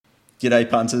G'day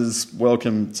punters,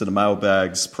 welcome to the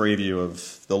Mailbags preview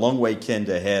of the long weekend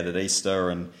ahead at Easter,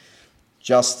 and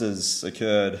just as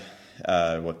occurred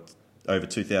over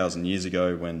 2,000 years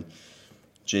ago when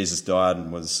Jesus died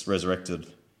and was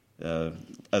resurrected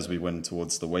as we went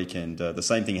towards the weekend, the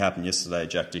same thing happened yesterday at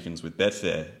Jack Dickens with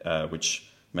Betfair, which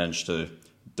managed to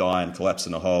die and collapse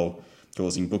in a hole,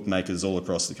 causing bookmakers all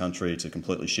across the country to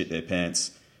completely shit their pants,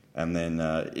 and then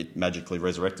it magically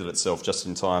resurrected itself just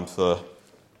in time for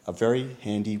a very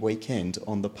handy weekend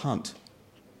on the punt.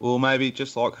 Well, maybe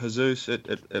just like Jesus,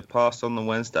 it passed on the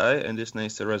Wednesday and just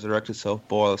needs to resurrect itself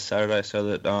by the Saturday so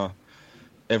that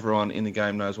everyone in the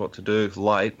game knows what to do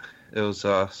late. There was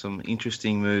some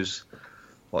interesting moves,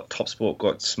 like Top Sport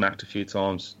got smacked a few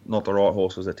times. Not the right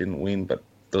horses that didn't win, but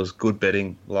there was good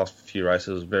betting the last few races.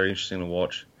 It was very interesting to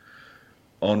watch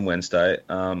on Wednesday.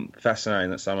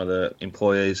 Fascinating that some of the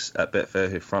employees at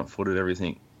Betfair who front-footed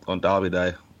everything on Derby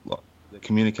Day, the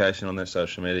communication on their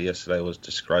social media yesterday was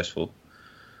disgraceful.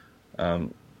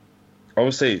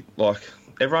 Obviously,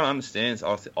 everyone understands,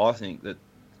 I think, that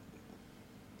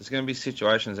there's going to be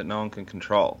situations that no one can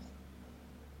control.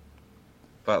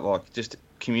 But, just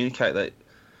communicate that,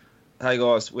 hey,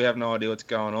 guys, we have no idea what's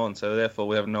going on, so therefore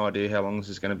we have no idea how long this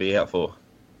is going to be out for.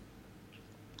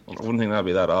 I wouldn't think that would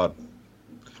be that hard.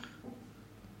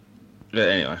 But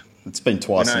anyway. It's been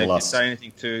twice in the last... If you say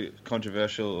anything too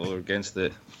controversial or against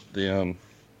the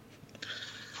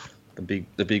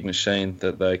big machine,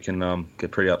 that they can get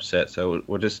pretty upset. So it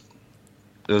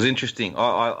was interesting.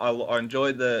 I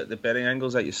enjoyed the betting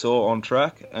angles that you saw on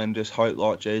track, and just hope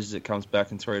like Jesus it comes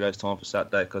back in 3 days' time for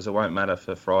Saturday, because it won't matter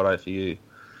for Friday for you,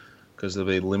 because there'll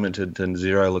be limited to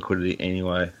zero liquidity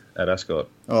anyway at Ascot.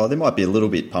 Oh, there might be a little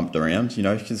bit pumped around,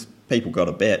 because people got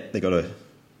to bet. They got to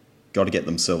get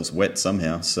themselves wet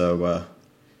somehow. So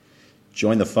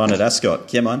join the fun at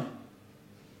Ascot. Come on.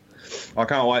 I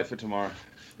can't wait for tomorrow.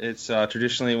 It's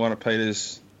traditionally one of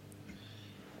Peter's...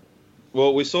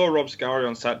 Well, we saw Rob Scurry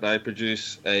on Saturday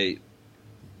produce a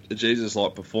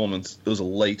Jesus-like performance. It was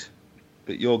elite.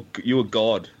 But you were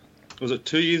God. Was it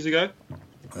 2 years ago?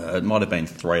 It might have been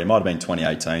 3. It might have been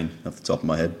 2018 off the top of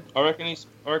my head. I reckon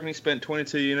he spent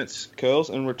 22 units curls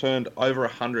and returned over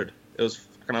 100. It was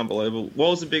fucking unbelievable. What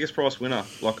was the biggest price winner,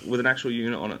 with an actual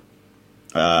unit on it?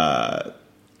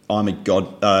 I'm a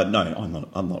god. No, I'm not.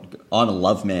 I'm a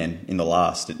love man in the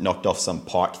last. It knocked off some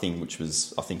pike thing, which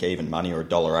was, I think, even money or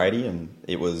 $1.80, and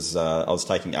it was. I was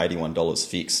taking $81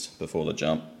 fixed before the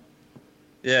jump.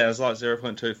 Yeah, it was like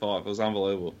 0.25. It was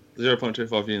unbelievable.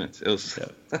 0.25 units. It was.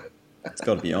 Yeah. It's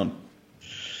got to be on.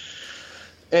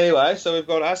 Anyway, so we've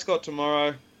got Ascot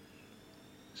tomorrow.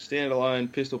 Standalone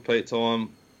Pistol Pete time.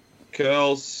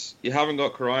 Curls. You haven't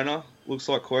got Corona. Looks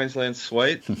like Queensland's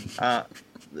sweet.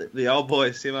 The old boy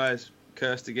Simo's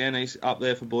cursed again. He's up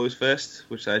there for Blues Fest,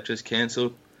 which they just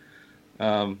cancelled.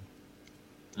 How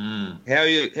are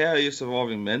you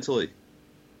surviving mentally?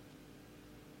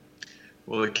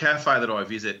 Well, the cafe that I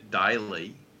visit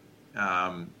daily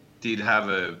did have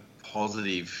a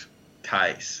positive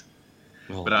case,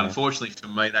 but unfortunately for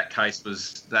me, that case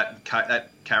was that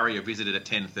carrier visited at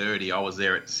 10:30. I was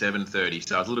there at 7:30,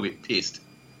 so I was a little bit pissed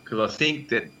because I think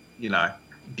that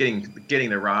getting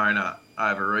the Rona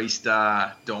over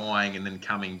Easter, dying, and then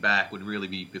coming back would really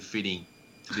be befitting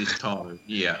to this time of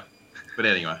year. But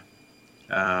anyway,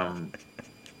 so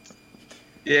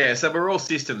we're all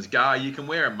systems go. You can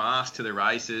wear a mask to the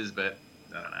races, but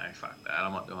I don't know, fuck that.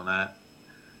 I'm not doing that.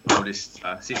 I'll just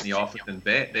sit in the office and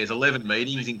bet. There's 11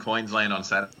 meetings in Queensland on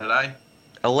Saturday.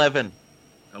 11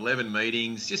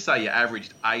 meetings. Just say you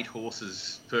averaged 8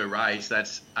 horses per race.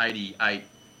 That's 88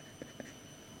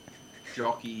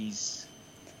 jockeys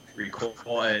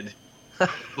required.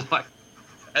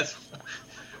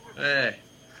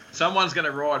 Someone's going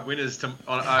to ride winners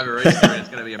over Easter, and it's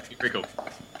going to be a miracle.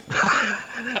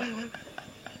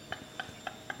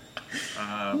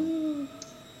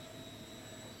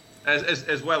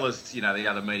 As well as the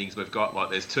other meetings we've got,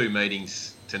 there's 2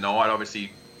 meetings tonight.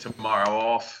 Obviously tomorrow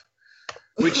off,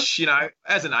 which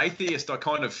as an atheist I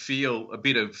kind of feel a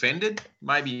bit offended.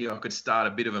 Maybe I could start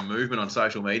a bit of a movement on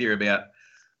social media about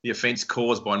the offence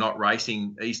caused by not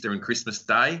racing Easter and Christmas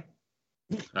Day,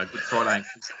 Good Friday and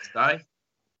Christmas Day.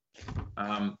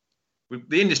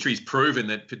 The industry's proven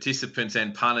that participants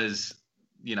and punters,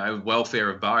 welfare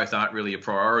of both aren't really a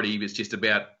priority. It's just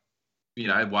about,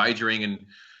 wagering and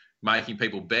making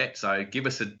people bet. So give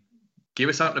us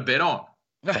something to bet on.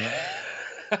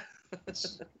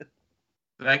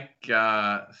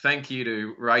 Thank you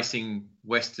to Racing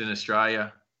Western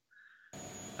Australia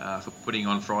for putting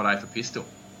on Friday for Pistol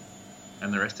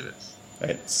and the rest of us.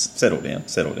 Okay, settle down.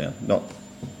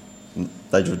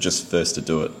 They were just first to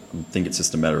do it. I think it's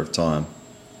just a matter of time.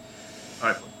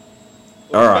 Hopefully.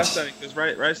 Well, All right. fascinating because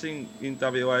racing in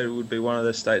WA would be one of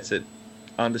the states that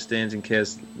understands and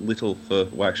cares little for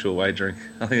actual wagering.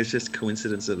 I think it's just a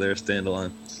coincidence that they're a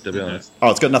standalone, to be honest. Oh,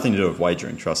 it's got nothing to do with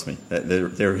wagering. Trust me.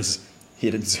 There is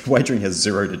wagering has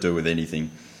zero to do with anything.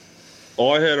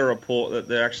 I heard a report that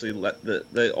they're actually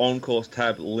the on-course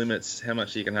tab limits how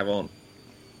much you can have on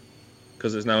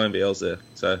because there's no NBLs there.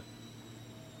 So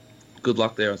good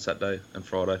luck there on Saturday and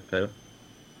Friday, Peter.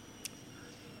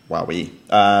 Wowee.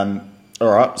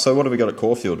 All right, so what have we got at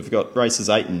Caulfield? We've got races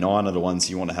 8 and 9 are the ones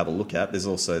you want to have a look at. There's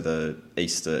also the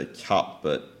Easter Cup,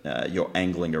 but you're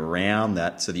angling around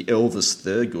that. So the Elvis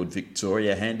Thurgood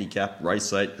Victoria Handicap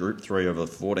Race 8 Group 3 over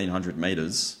 1,400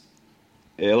 metres.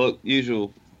 Yeah, look,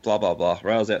 usual blah, blah, blah.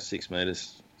 Rails out 6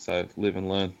 metres. So live and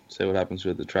learn. See what happens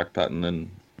with the track pattern and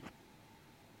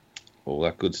all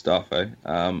that good stuff, eh?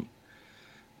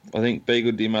 I think Be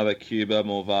Good Dear Mother, Cuba,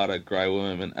 Morvada, Grey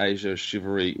Worm, and Asia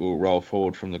Chivalry will roll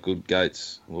forward from the good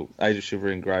gates. Well, Asia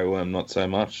Chivalry and Grey Worm, not so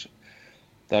much.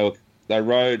 They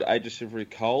rode Asia Chivalry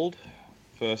cold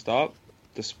first up,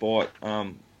 despite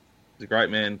the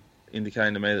great man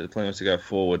indicating to me that the plan was to go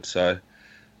forward. So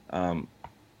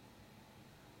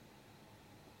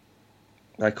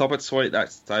they cop it sweet,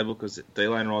 that stable, because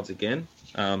D-Lane rides again.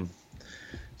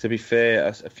 To be fair,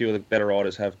 a few of the better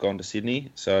riders have gone to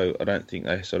Sydney, so I don't think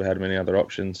they sort of had many other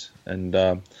options. And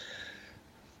but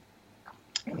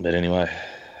anyway,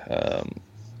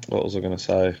 what was I going to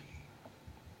say?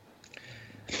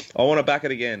 I want to back it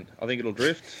again. I think it'll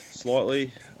drift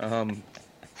slightly. I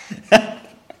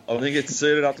think it's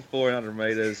suited up to 400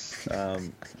 metres. I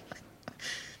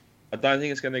don't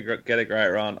think it's going to get a great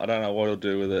run. I don't know what he'll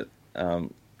do with it. I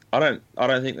don't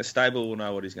think the stable will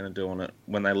know what he's going to do on it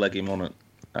when they leg him on it.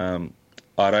 I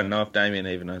don't know if Damien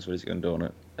even knows what he's going to do on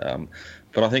it.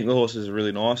 But I think the horse is a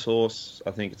really nice horse.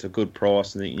 I think it's a good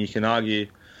price. And you can argue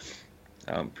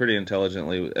pretty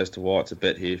intelligently as to why it's a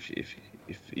bet here if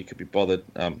you could be bothered.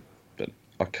 But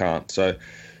I can't. So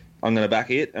I'm going to back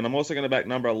it. And I'm also going to back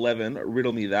number 11,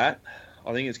 Riddle Me That.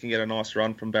 I think it's going to get a nice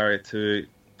run from barrier 2.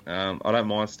 I don't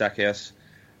mind Stackhouse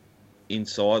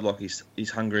inside. Like he's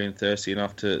hungry and thirsty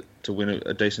enough to win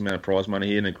a decent amount of prize money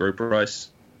here in a group race.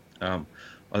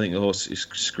 I think the horse is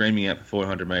screaming out for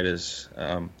 400 metres.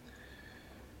 I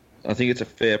think it's a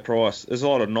fair price. There's a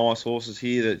lot of nice horses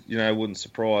here that, wouldn't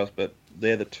surprise, but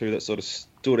they're the two that sort of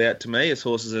stood out to me as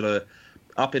horses that are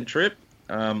up in trip,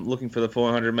 looking for the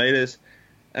 400 metres.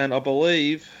 And I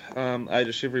believe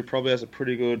Asia Chivalry probably has a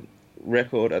pretty good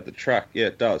record at the track. Yeah,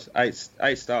 it does.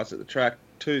 Eight starts at the track,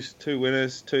 two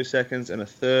winners, 2 seconds, and a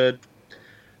third.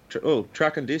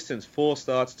 Track and distance, 4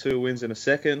 starts, 2 wins, and a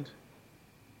second.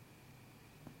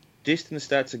 Distance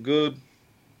stats are good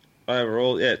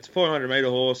overall. Yeah, it's a 400-metre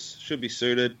horse. Should be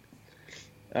suited.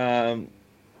 There's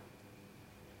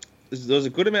a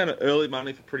good amount of early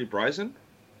money for Pretty Brazen,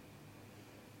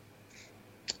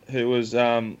 who was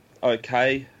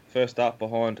okay first up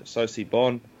behind Sosie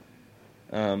Bond.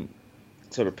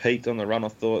 Sort of peaked on the run, I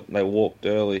thought. They walked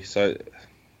early. So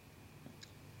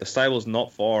the stable's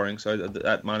not firing, so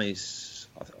that money's...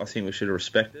 I think we should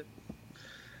respect it.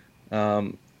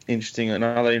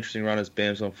 Another interesting run is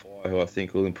Bams on Fire, who I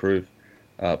think will improve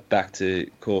back to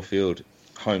Caulfield,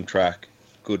 home track,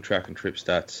 good track and trip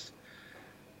stats.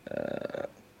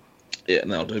 And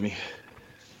that'll do me.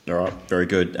 All right, very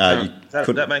good.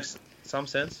 That makes some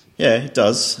sense. Yeah, it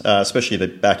does, especially the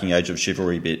backing Age of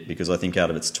Chivalry bit, because I think out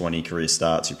of its 20 career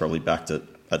starts, you probably backed it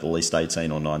at least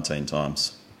 18 or 19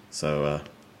 times. So,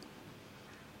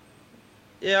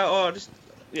 I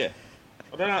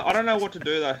don't know what to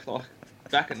do though. Like,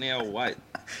 back it now or wait.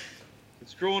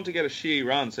 It's drawn to get a sheer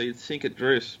run, so you'd think it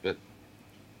drifts, but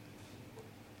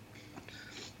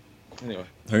anyway.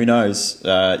 Who knows?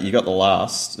 You got the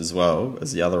last as well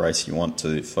as the other race you want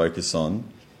to focus on.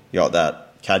 You got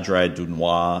that Cadre du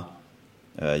Noir.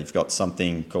 You've got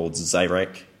something called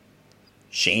Zarek,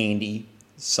 Shandy,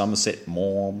 Somerset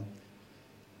Morm,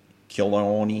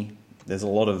 Killarney. There's a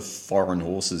lot of foreign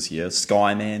horses here.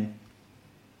 Skyman.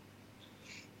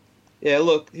 Yeah,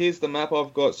 look, here's the map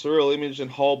I've got. Surreal Image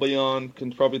and Holbeon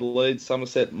can probably lead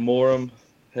Somerset Morm.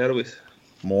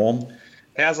 Morm?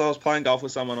 How's I was playing golf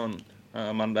with someone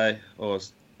on Monday,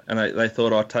 and they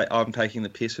thought I'm taking the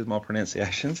piss with my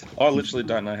pronunciations. I literally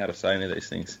don't know how to say any of these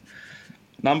things.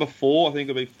 Number 4, I think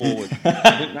it'll be forward.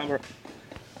 I think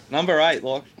number 8,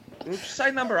 like, say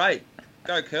number 8.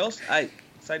 Go, Kels. 8.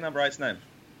 Say number 8's name.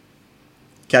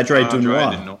 Cadre du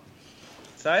Noir.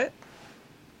 Say it.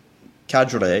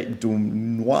 Cadre du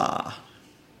Noir.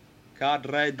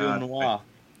 Cadre du Noir.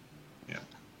 Yeah.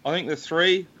 I think the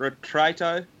 3,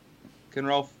 Retrato.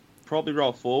 can probably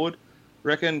roll forward.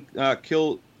 Reckon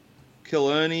Killerny,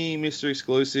 Mr.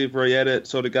 Exclusive, re-edit,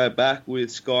 sort of go back with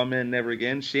Skyman Never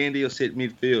Again. Shandy will sit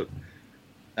midfield.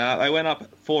 They went up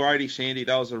 480 Shandy.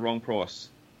 That was the wrong price.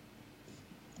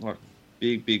 Like,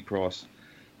 big price.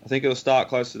 I think it'll start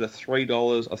closer to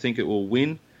 $3. I think it will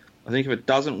win. I think if it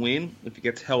doesn't win, if it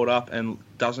gets held up and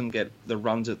doesn't get the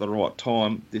runs at the right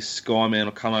time, this Skyman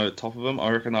will come over the top of him. I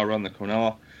reckon I'll run the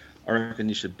Cronulla. I reckon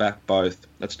you should back both.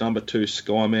 That's number 2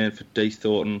 Skyman for D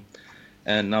Thornton,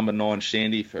 and number 9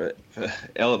 Shandy for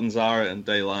Elton Zara and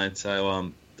D Lane.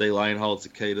 So D Lane holds the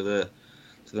key to the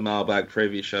mailbag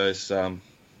preview shows.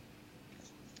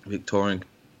 Victorian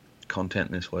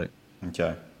content this week.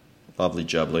 Okay. Lovely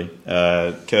jubbly.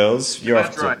 Curls, you're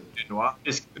off to... Dunois.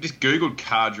 Just Googled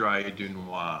Cadre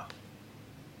Dunois.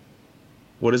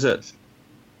 What is it?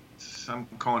 Some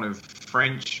kind of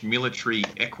French military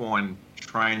equine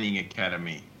training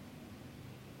academy.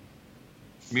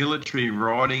 Military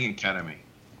riding academy.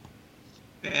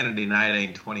 Founded in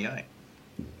 1828.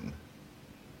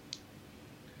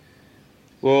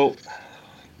 Well,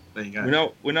 there you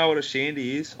go. We know what a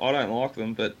shandy is. I don't like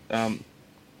them, but I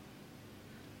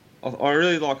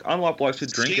really like, unlike blokes who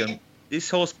drink them, this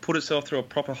horse put itself through a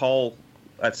proper hole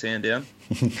at Sandown.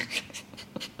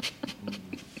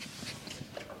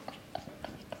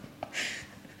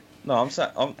 No, I'm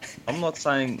saying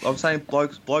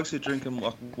blokes who drink them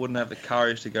wouldn't have the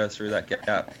courage to go through that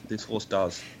gap. This horse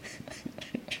does.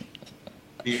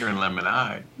 Beer and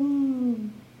lemonade.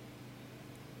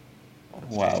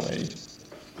 Wowie.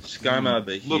 ScoMo would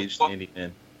be huge, Andy,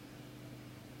 man.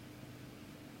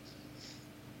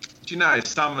 Do you know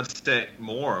Somerset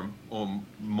Maugham, or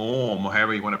Morm, or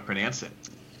however you want to pronounce it?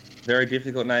 Very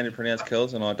difficult name to pronounce,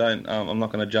 Kells, and I'm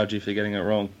not going to judge you for getting it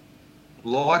wrong.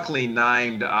 Likely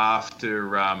named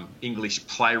after English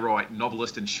playwright,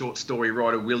 novelist, and short story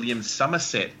writer William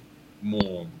Somerset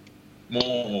Maugham.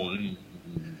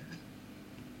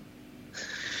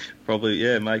 Probably,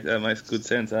 yeah, that makes good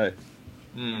sense, eh?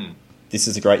 This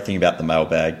is a great thing about the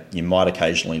mailbag. You might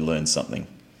occasionally learn something.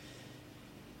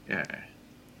 Yeah.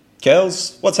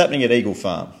 Kels, what's happening at Eagle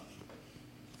Farm?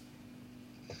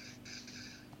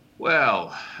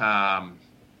 Well,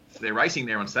 they're racing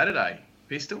there on Saturday,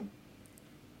 Pistol.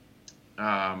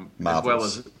 As well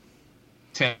as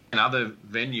 10 other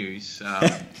venues,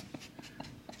 at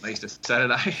least a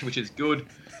Saturday, which is good.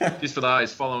 Just for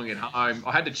those following at home,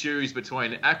 I had to choose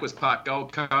between Aquas Park,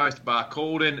 Gold Coast,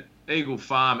 Barcaldine, Eagle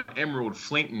Farm, Emerald,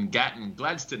 Flinton, Gatton,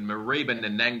 Gladstone, Mareeba,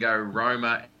 Nanango,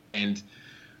 Roma, and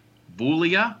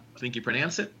Boulia, I think you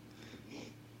pronounce it.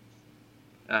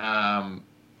 So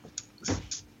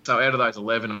out of those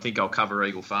 11, I think I'll cover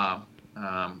Eagle Farm.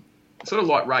 Sort of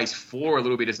like race 4 a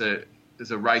little bit as a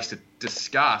race to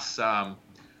discuss.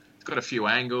 It's got a few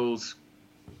angles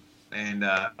and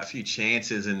a few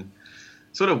chances, and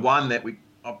sort of one that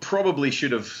I probably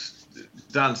should have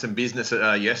done some business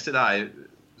yesterday. It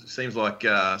seems like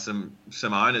some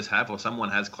owners have, or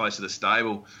someone has close to the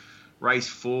stable. Race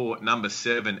 4, number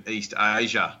 7, East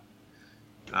Asia.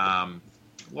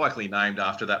 Likely named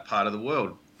after that part of the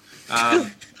world.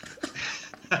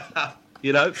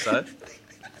 You'd hope so.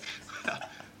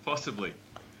 Possibly.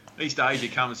 East Asia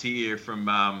comes here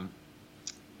from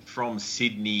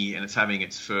Sydney, and it's having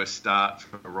its first start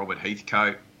for Robert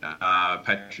Heathcote.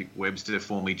 Patrick Webster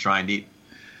formerly trained it.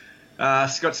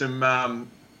 It's got some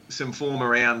form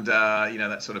around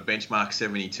that sort of benchmark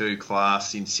 72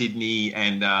 class in Sydney,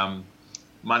 and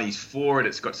money's for it.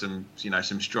 It's got some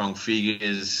strong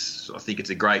figures. I think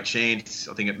it's a great chance.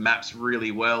 I think it maps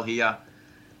really well here.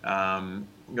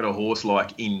 Got a horse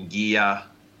like In Gear,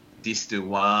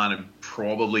 Distuwan, and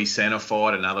probably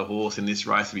Centerfied, another horse in this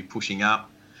race, will be pushing up.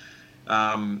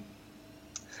 I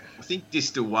think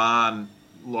Distuwan,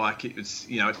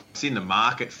 it's in the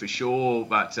market for sure,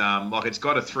 but it's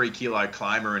got a 3 kilo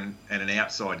claimer and an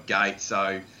outside gate,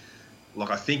 so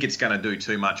I think it's going to do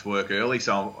too much work early.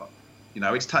 So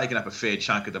it's taken up a fair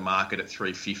chunk of the market at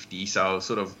 350. So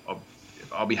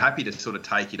I'll be happy to sort of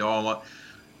take it on.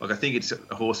 I think it's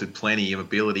a horse with plenty of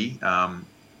ability,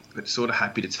 but sort of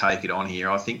happy to take it on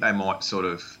here. I think they might sort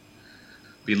of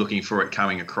be looking for it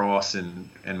coming across and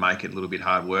make it a little bit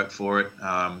hard work for it.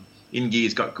 In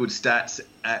Gear's got good stats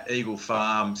at Eagle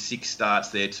Farm, 6 starts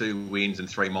there, 2 wins and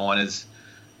 3 minors.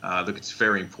 Look, it's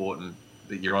very important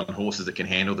that you're on horses that can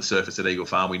handle the surface at Eagle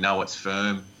Farm. We know it's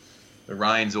firm. The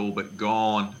rain's all but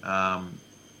gone.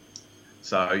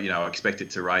 So, I expect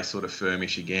it to race sort of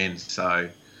firmish again. So,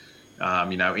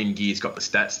 In Gear's got the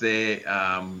stats there.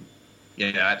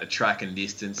 At the track and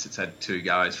distance, it's had 2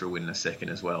 goes for a win and a second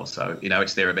as well. So,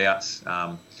 it's thereabouts.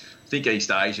 I think East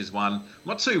Asia's one. I'm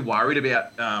not too worried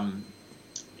about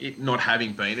it not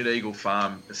having been at Eagle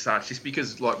Farm as such, just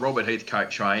because like Robert Heathcote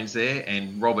trains there,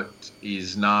 and Robert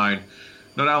is known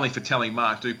not only for telling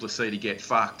Mark Duplessis to get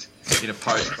fucked in a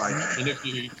post-race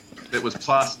interview that was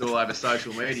plastered all over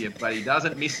social media, but he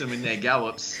doesn't miss them in their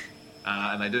gallops,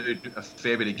 and they do a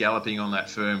fair bit of galloping on that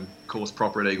firm course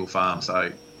proper at Eagle Farm.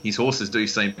 So his horses do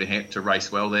seem to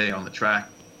race well there on the track,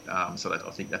 so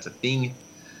I think that's a thing.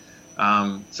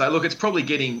 So look, it's probably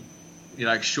getting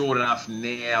short enough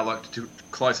now,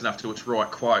 close enough to its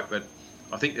right quote, but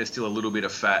I think there's still a little bit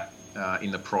of fat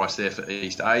in the price there for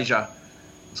East Asia.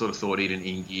 I sort of thought Eden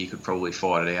In-Gear could probably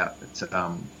fight it out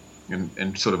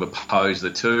and sort of oppose the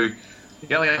two.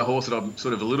 The only other horse that I'm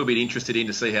sort of a little bit interested in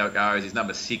to see how it goes is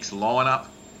number 6, Lineup,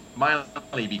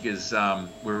 mainly because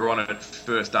we were on it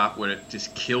first up where it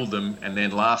just killed them, and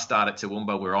then last start at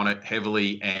Toowoomba we were on it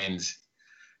heavily and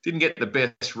didn't get the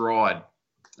best ride,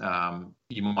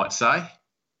 you might say.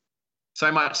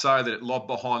 So much so that it lobbed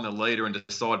behind the leader and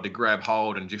decided to grab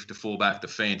hold and drift to fall back the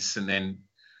fence, and then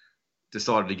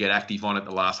decided to get active on it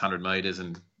the last 100 metres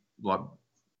and,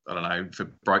 I don't know if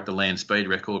it broke the land speed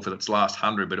record for its last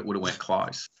 100, but it would have went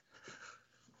close.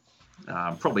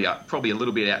 Probably a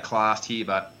little bit outclassed here,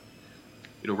 but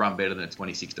it'll run better than a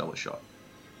 $26 shot.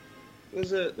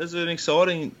 There's an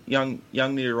exciting young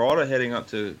new rider heading up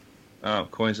to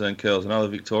Queensland Curls, another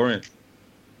Victorian.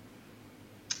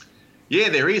 Yeah,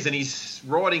 there is, and he's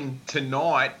riding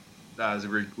tonight as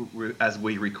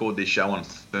we record this show on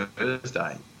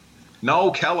Thursday.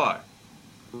 Noel Callow,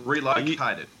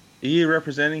 relocated. Are you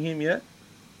representing him yet?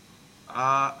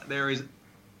 There is,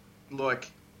 no.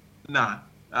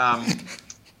 I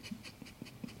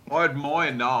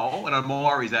admire Noel and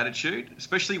admire his attitude,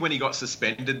 especially when he got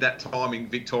suspended that time in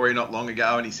Victoria not long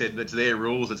ago, and he said it's their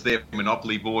rules, it's their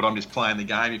monopoly board, I'm just playing the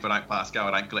game. If I don't pass go,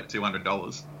 I don't collect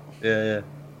 $200. Yeah.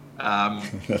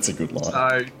 That's a good line.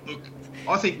 So, look,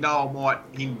 I think Noel might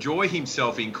enjoy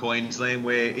himself in Queensland,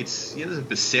 where it's there's a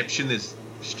perception there's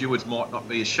stewards might not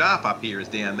be as sharp up here as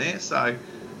down there. So I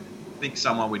think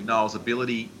someone with Noel's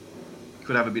ability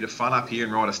could have a bit of fun up here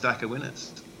and ride a stack of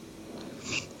winners.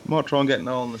 Might try and get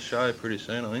Noel on the show pretty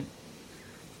soon, I think.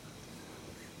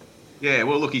 Yeah,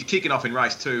 well, look, he's kicking off in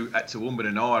race 2 at Toowoomba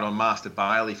tonight on Master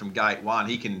Bailey from gate 1.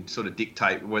 He can sort of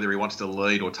dictate whether he wants to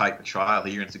lead or take the trail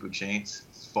here, and it's a good chance.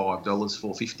 It's $5,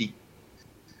 $4.50.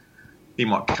 He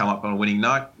might come up on a winning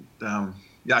note.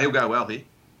 Yeah, he'll go well here.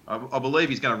 I believe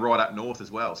he's going to ride up north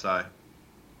as well. So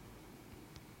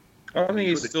I think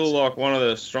he's still one of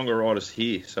the stronger riders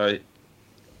here. So,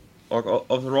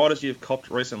 of the riders you've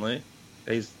copped recently,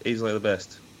 he's easily the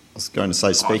best. I was going to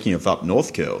say, speaking of up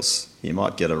north curls, you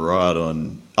might get a ride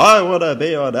on I Want to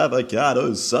Be on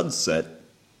Avocado Sunset.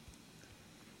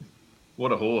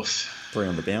 What a horse. 3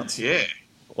 on the bounce. Yeah.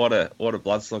 What a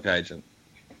bloodstock agent.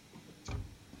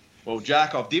 Well,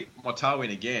 Jack, I've dipped my toe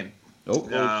in again. Oh,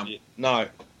 no.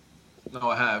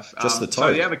 No, I have. Just the toe.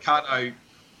 So the Avocado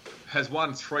has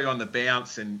won 3 on the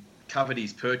bounce and covered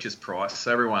his purchase price,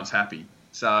 so everyone's happy.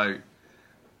 So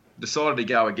decided to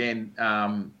go again.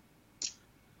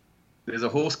 There's a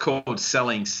horse called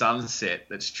Selling Sunset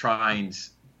that's trained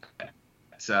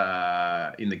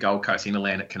in the Gold Coast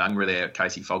Innerland at Canungra there.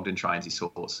 Casey Fogden trains his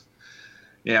horse.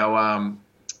 Now,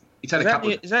 he's had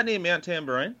is that near Mount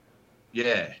Tambourine?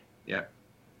 Yeah. Yeah.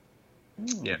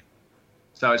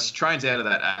 So it's trains out of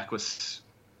that Aquas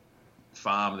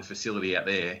farm, the facility out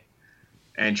there,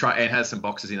 and has some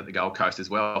boxes in at the Gold Coast as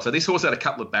well. So this horse had a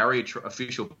couple of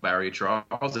official barrier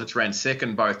trials. It's ran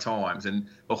second both times, and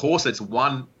the horse that's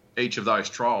won each of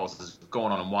those trials has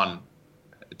gone on and won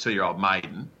a 2-year-old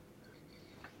maiden.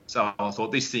 So I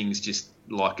thought this thing's just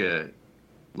like this.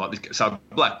 So I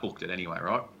black booked it anyway,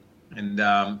 right? And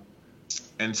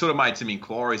sort of made some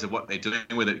inquiries of what they're doing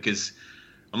with it, because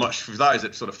I'm not sure, for those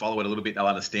that sort of follow it a little bit, they'll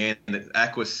understand that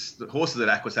the horses that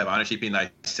Aquas have ownership in, they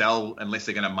sell unless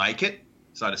they're going to make it,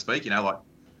 so to speak, to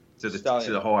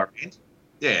the higher end.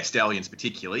 Yeah, stallions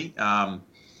particularly.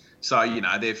 So,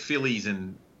 they're fillies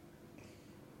and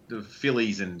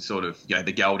sort of,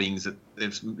 the geldings,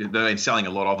 they've been selling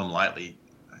a lot of them lately.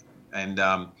 And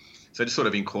so just sort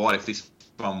of inquired if this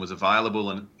one was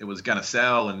available and it was going to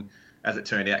sell. And as it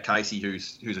turned out, Casey,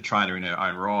 who's a trainer in her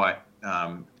own right,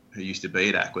 who used to be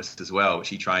at Aquas as well, but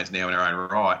she trains now in her own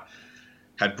right,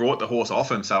 had brought the horse off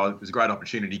him, so it was a great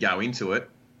opportunity to go into it.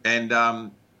 And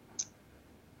it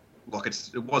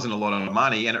wasn't a lot of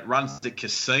money, and it runs the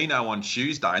casino on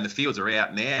Tuesday, and the fields are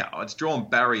out now. It's drawn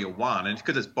barrier 1, and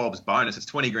because it's Bob's bonus, it's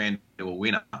 20 grand to a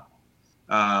winner.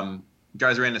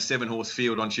 Goes around the 7-horse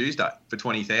field on Tuesday for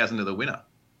 20,000 to the winner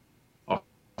of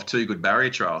 2 good barrier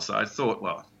trials. So I thought,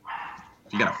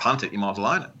 if you're going to punt it, you might as well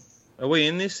own it. Are we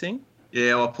in this thing?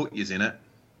 Yeah, I'll put yous in it.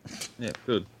 Yeah,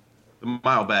 good. The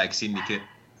Mailbag Syndicate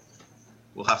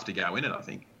will have to go in it, I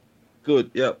think.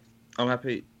 Good. Yep. I'm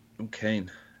happy. I'm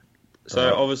keen. So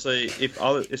Right. obviously,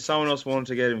 if someone else wanted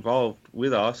to get involved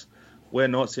with us, we're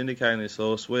not syndicating this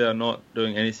source. We are not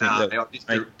doing anything that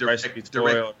make Race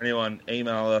Victoria or anyone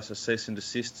email us a cease and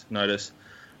desist notice.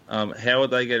 How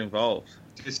would they get involved?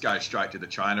 Just go straight to the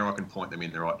trainer. I can point them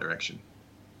in the right direction.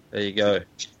 There you go.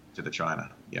 To the trainer.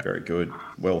 Yeah. Very good.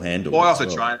 Well handled. Buy off the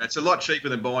trainer. It's a lot cheaper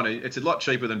than buying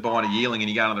a yearling, and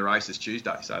you go on the races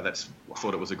Tuesday. So I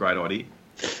thought it was a great idea.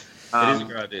 It is a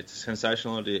great idea. It's a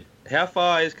sensational idea. How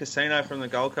far is Casino from the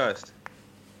Gold Coast?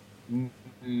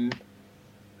 The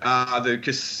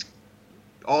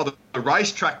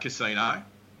racetrack Casino.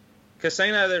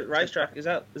 Casino, the racetrack, is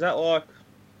that like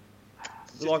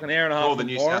an hour and a half from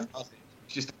New Byron? South Wales.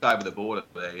 It's just over the border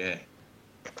there, yeah.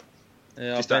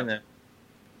 Yeah, Just I've been there.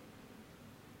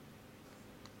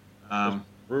 Um,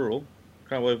 Rural.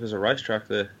 Can't believe there's a racetrack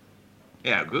there.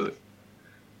 yeah, good.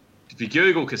 If you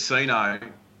Google casino,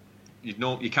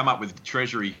 you come up with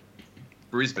Treasury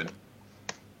Brisbane.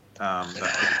 But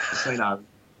casino.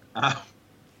 No,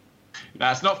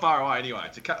 it's not far away anyway.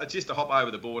 It's just a hop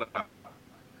over the border,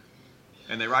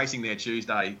 and they're racing there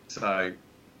Tuesday. So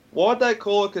Why'd they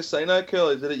call it Casino,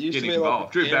 Curly? Did it used to getting be involved.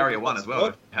 like Drew Barrier won as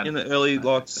well. in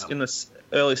the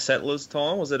early settlers'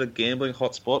 time? Was it a gambling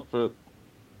hotspot for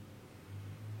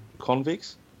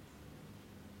convicts?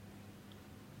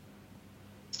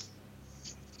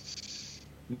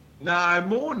 No,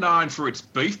 more known for its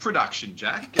beef production,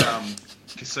 Jack.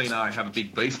 Casino have a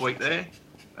big beef week there.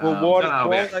 Well, I don't know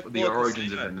why about they the call it origins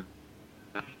casino? of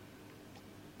it.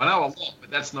 I know a lot, but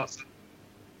that's not.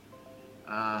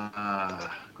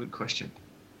 Good question.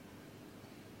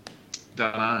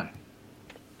 Don't know.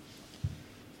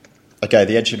 Okay,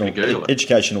 the Google it.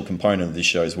 educational component of this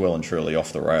show is well and truly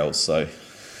off the rails. So,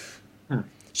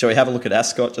 shall we have a look at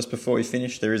Ascot just before we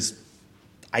finish? There is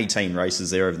 18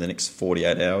 races there over the next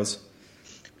 48 hours.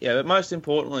 Yeah, but most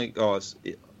importantly, guys,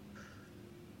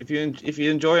 if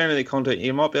you enjoy any of the content,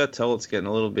 you might be able to tell it's getting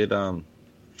a little bit. I'm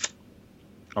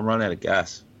running out of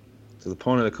gas. So the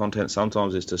point of the content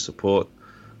sometimes is to support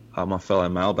my fellow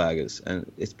mailbaggers,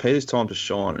 and it's Peter's time to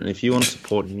shine. And if you want to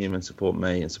support him and support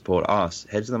me and support us,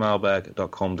 head to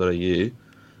themailbag.com.au.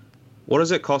 What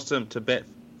does it cost them to bet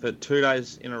for 2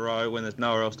 days in a row when there's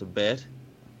nowhere else to bet?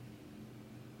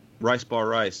 Race by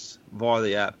race, via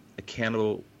the app,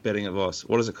 accountable betting advice.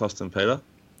 What does it cost them, Peter?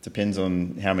 Depends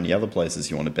on how many other places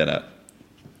you want to bet at.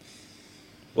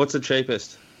 What's the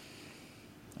cheapest?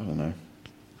 I don't know.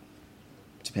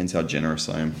 Depends how generous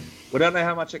I am. We don't know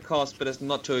how much it costs, but it's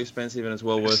not too expensive and it's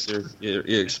well worth your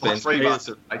expense. Like $3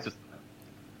 a race.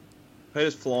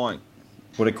 Peter's flying.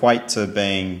 Would equate to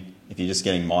being, if you're just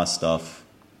getting my stuff,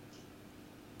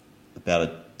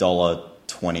 about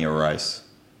 $1.20 a race.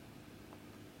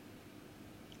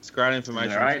 It's great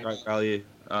information. Right. It's great value.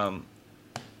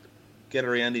 Get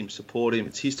around him, support him.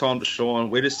 It's his time to shine.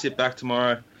 We just sit back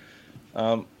tomorrow.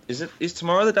 Is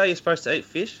tomorrow the day you're supposed to eat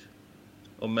fish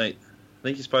or meat? I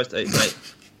think you're supposed to eat meat.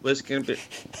 Where's going to be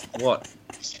what?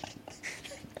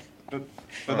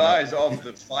 For those of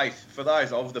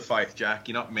the faith, Jack,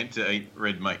 you're not meant to eat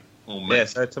red meat or meat. Yeah,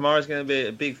 so tomorrow's going to be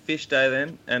a big fish day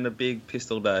then, and a big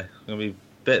pistol day. We're going to be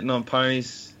betting on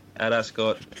ponies at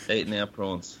Ascot, eating our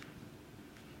prawns.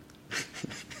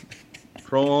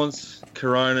 Prawns,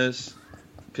 Coronas,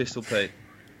 Pistol Pete.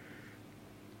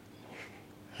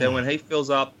 Then when he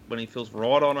fills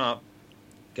right on up,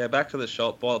 go back to the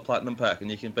shop, buy the Platinum Pack,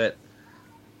 and you can bet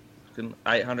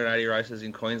 880 races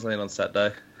in Queensland on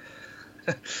Saturday.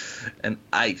 And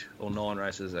 8 or 9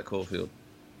 races at Caulfield.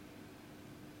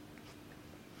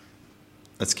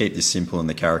 Let's keep this simple in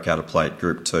the Karrakatta Plate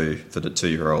Group 2 for the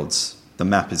 2-year-olds. The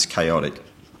map is chaotic.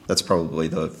 That's probably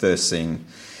the first thing.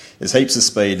 There's heaps of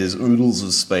speed, there's oodles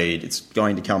of speed. It's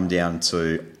going to come down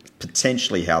to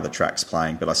potentially how the track's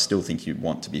playing, but I still think you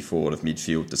want to be forward of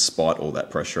midfield despite all that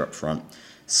pressure up front.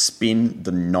 Spin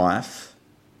the Knife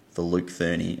for Luke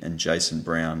Fernie and Jason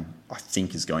Brown, I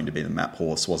think, is going to be the map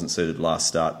horse. Wasn't suited last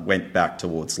start, went back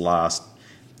towards last,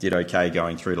 did okay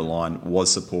going through the line,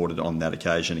 was supported on that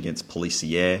occasion against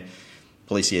Policier.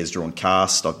 Policier's drawn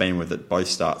cast. I've been with it both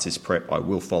starts this prep. I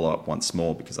will follow up once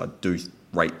more because I do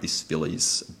rate this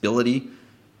filly's ability.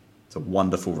 It's a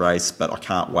wonderful race, but I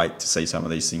can't wait to see some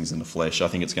of these things in the flesh. I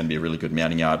think it's going to be a really good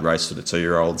mounting yard race for the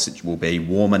 2-year-olds. It will be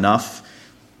warm enough.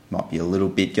 Might be a little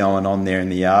bit going on there in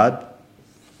the yard.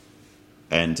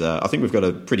 And I think we've got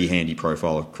a pretty handy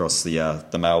profile across the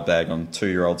mailbag on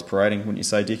 2-year-olds parading, wouldn't you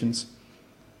say, Dickens?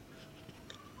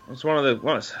 It's one of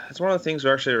the things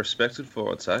we're actually respected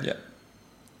for, I'd say.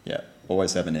 Yeah.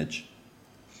 Always have an edge.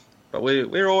 But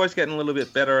we're always getting a little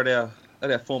bit better at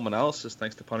our form analysis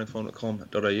thanks to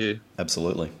puntingform.com.au.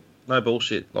 Absolutely. No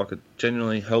bullshit. Like, it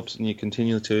genuinely helps and you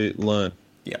continue to learn.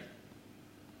 Yeah.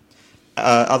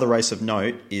 Other race of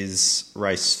note is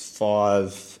race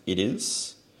 5. It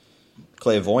is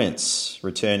Clairvoyance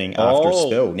returning after a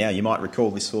spell. Now, you might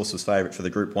recall this horse was favourite for the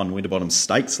Group 1 Winterbottom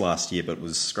Stakes last year, but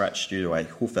was scratched due to a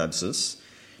hoof abscess.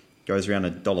 Goes around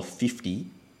 $1.50.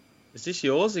 Is this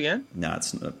yours again? No,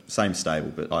 it's the same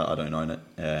stable, but I don't own it.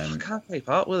 I can't keep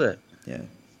up with it. Yeah.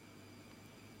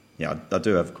 Yeah, I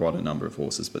do have quite a number of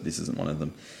horses, but this isn't one of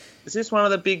them. Is this one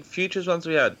of the big futures ones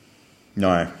we had?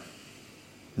 No,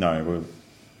 we're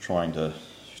trying to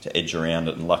edge around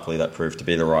it, and luckily that proved to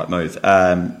be the right move.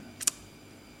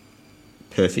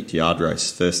 Perfect yard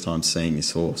race. First time seeing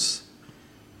this horse.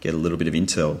 Get a little bit of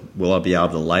intel. Will I be able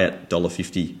to lay it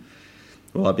 $1.50?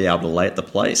 Will I be able to lay at the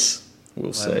place?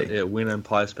 We'll see. Yeah, win and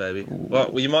place, baby.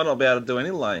 Well, you might not be able to do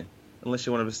any laying unless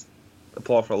you want to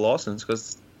apply for a licence,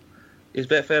 because is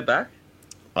Betfair back?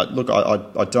 I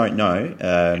don't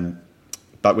know,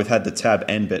 but we've had the Tab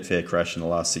and Betfair crash in the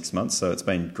last 6 months, so it's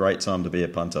been a great time to be a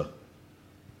punter.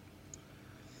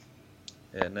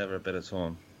 Yeah, never a better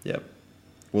time. Yep.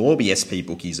 We'll all be SP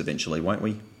bookies eventually, won't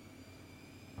we?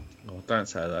 Oh, don't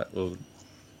say that. We'll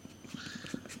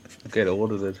get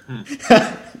audited.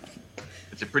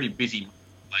 It's a pretty busy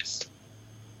place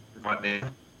right now.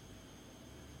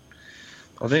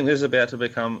 I think there's about to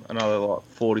become another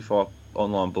 45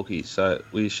 online bookies, so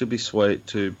we should be sweet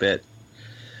to bet,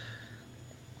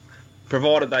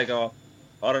 provided they go up.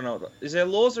 I don't know. Is there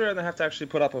laws around they have to actually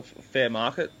put up a fair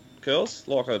market, girls?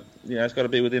 Like it's got to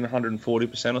be within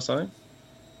 140% or something.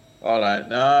 I don't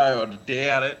know. I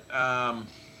doubt it.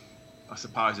 I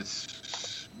suppose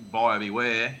it's buyer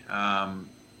beware.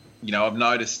 I've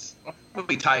noticed. I've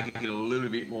probably taken it a little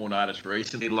bit more notice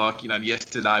recently. Like,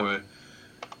 yesterday we're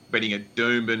betting at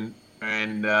Doomben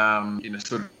and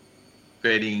sort of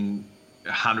betting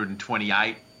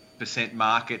 128%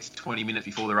 markets 20 minutes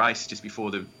before the race, just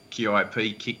before the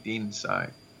QIP kicked in. So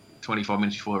 25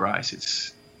 minutes before the race,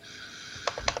 it's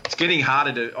getting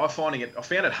harder to. I found it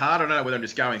hard. I don't know whether I'm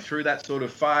just going through that sort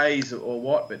of phase or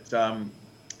what, but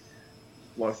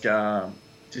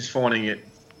just finding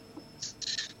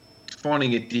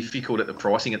it difficult at the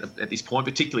pricing at this point,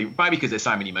 particularly maybe because there's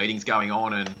so many meetings going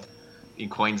on and in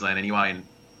Queensland anyway, and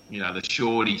the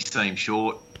shorties seem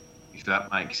short, if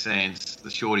that makes sense. The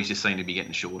shorties just seem to be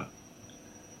getting shorter.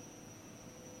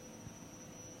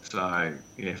 So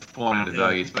yeah, finding the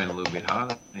value's been a little bit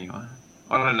harder anyway.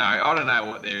 I don't know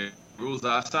what their rules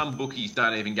are. Some bookies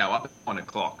don't even go up at 1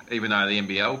 o'clock, even though the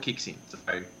NBL kicks in. So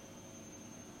I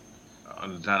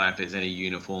don't know if there's any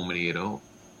uniformity at all.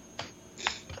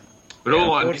 But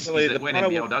all I know is that when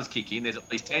NBL does kick in, there's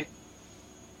at least 10.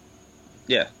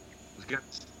 Yeah.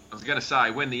 I was going to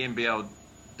say, when the NBL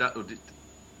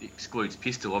excludes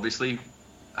pistol, obviously,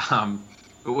 but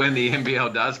when the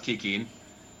NBL does kick in,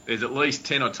 there's at least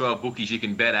 10 or 12 bookies you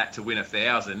can bet at to win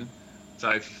 1,000. So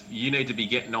if you need to be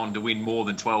getting on to win more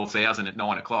than 12,000 at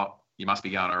 9 o'clock, you must be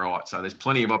going all right. So there's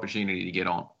plenty of opportunity to get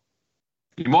on.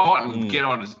 You might get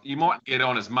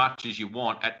on as much as you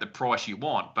want at the price you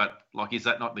want, but is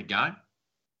that not the game?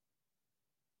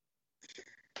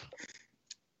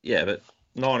 Yeah, but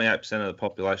 98% of the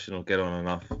population will get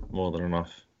on more than enough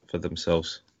for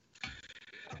themselves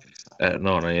at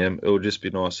 9 a.m. It would just be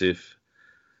nice if.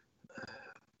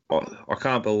 I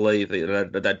can't believe that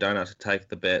they don't have to take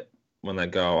the bet when they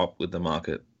go up with the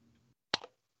market.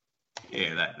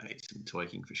 Yeah, that needs some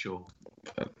tweaking for sure.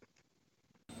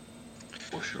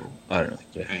 For sure. I don't know.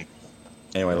 Yeah.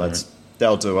 Anyway, lads,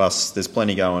 that'll do us. There's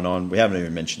plenty going on. We haven't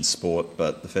even mentioned sport,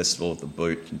 but the Festival of the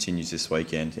Boot continues this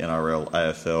weekend. NRL,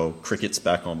 AFL, cricket's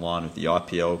back online with the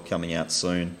IPL coming out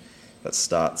soon. That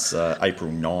starts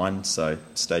April 9, so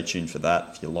stay tuned for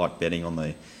that if you like betting on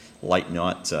the late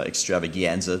night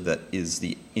extravaganza that is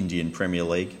the Indian Premier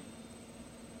League.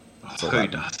 Who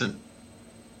doesn't?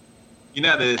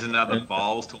 There's another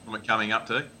bowls tournament coming up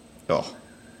too. Oh,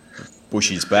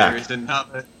 Bushy's back.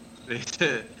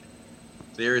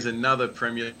 There is another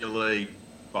Premier League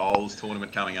bowls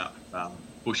tournament coming up.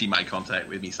 Bushy made contact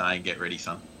with me saying, "Get ready,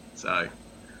 son." So,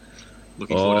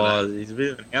 looking forward to that. He's a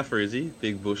bit of an alpha, is he?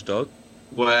 Big bush dog.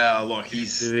 Well,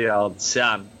 he's the old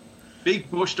son.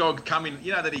 Big bush dog coming.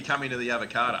 That he come into the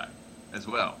avocado as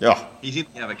well. Yeah, he's in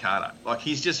the avocado.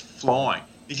 He's just flying.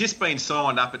 He's just been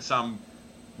signed up at some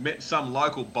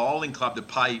local bowling club to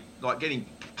pay, getting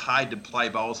paid to play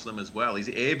bowls for them as well. He's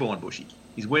airborne, Bushy.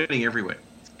 He's winning everywhere.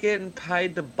 He's getting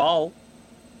paid to bowl.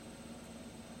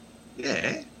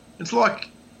 Yeah, it's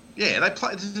they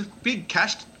play. There's big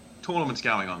cash tournaments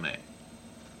going on there.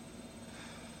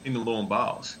 in the Lawn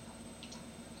Bowls.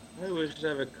 Maybe we should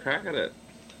have a crack at it.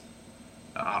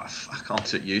 Ah, fuck, I'm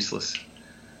too useless.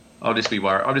 I'll just be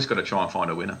worried. I've just got to try and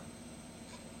find a winner.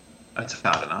 That's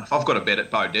hard enough. I've got to bet at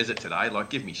Bow Desert today. Like,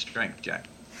 give me strength, Jack.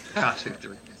 Can't do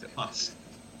 3 things at once.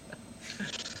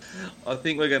 I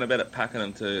think we're going to bet at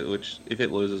Pakenham too, which, if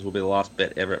it loses, will be the last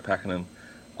bet ever at Pakenham.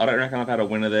 I don't reckon I've had a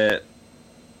winner there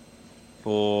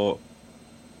for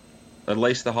at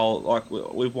least the whole... Like,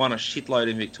 we've won a shitload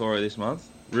in Victoria this month.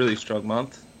 Really strong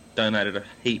month. Donated a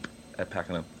heap at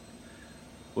Pakenham.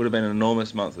 Would have been an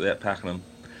enormous month without Pakenham.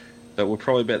 But we'll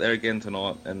probably bet there again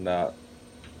tonight. And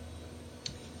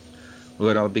we've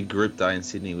got another big group day in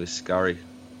Sydney with Scurry.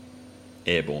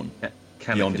 Airborne.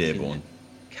 Beyond airborne.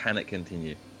 Can it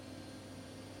continue?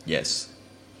 Yes.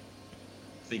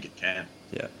 I think it can.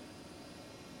 Yeah.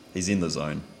 He's in the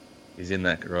zone. He's in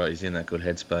that good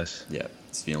headspace. Yeah,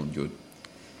 it's feeling good.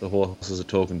 The horses are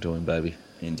talking to him, baby.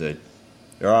 Indeed.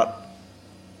 All right.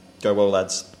 Go well,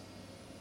 lads.